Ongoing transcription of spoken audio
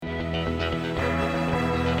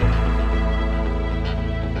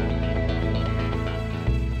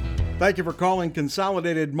Thank you for calling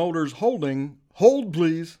Consolidated Motors Holding. Hold,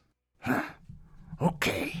 please.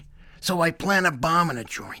 Okay, so I plan a bomb in a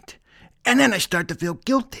joint. And then I start to feel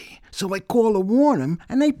guilty. So I call to warn them,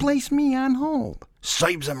 and they place me on hold.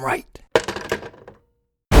 Serves them right.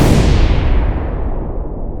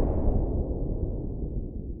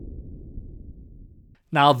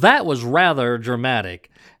 Now that was rather dramatic.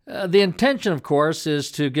 The intention, of course,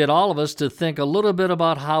 is to get all of us to think a little bit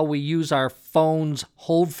about how we use our phone's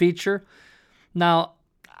hold feature. Now,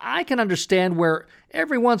 I can understand where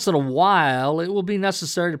every once in a while it will be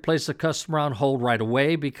necessary to place a customer on hold right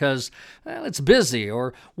away because it's busy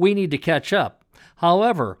or we need to catch up.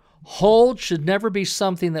 However, hold should never be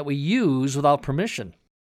something that we use without permission.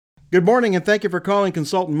 Good morning, and thank you for calling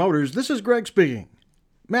Consultant Motors. This is Greg speaking.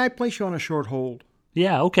 May I place you on a short hold?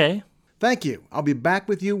 Yeah, okay. Thank you. I'll be back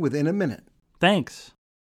with you within a minute. Thanks.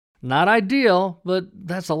 Not ideal, but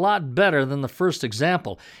that's a lot better than the first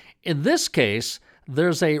example. In this case,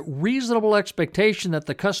 there's a reasonable expectation that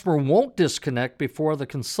the customer won't disconnect before the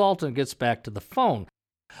consultant gets back to the phone.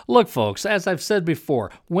 Look, folks, as I've said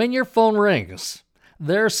before, when your phone rings,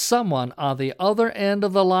 there's someone on the other end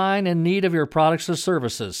of the line in need of your products or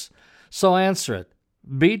services. So answer it.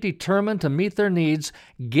 Be determined to meet their needs,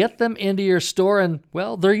 get them into your store, and,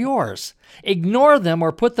 well, they're yours. Ignore them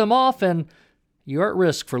or put them off, and you're at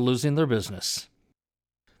risk for losing their business.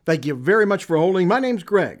 Thank you very much for holding. My name's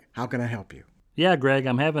Greg. How can I help you? Yeah, Greg,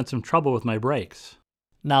 I'm having some trouble with my brakes.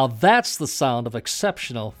 Now that's the sound of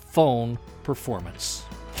exceptional phone performance.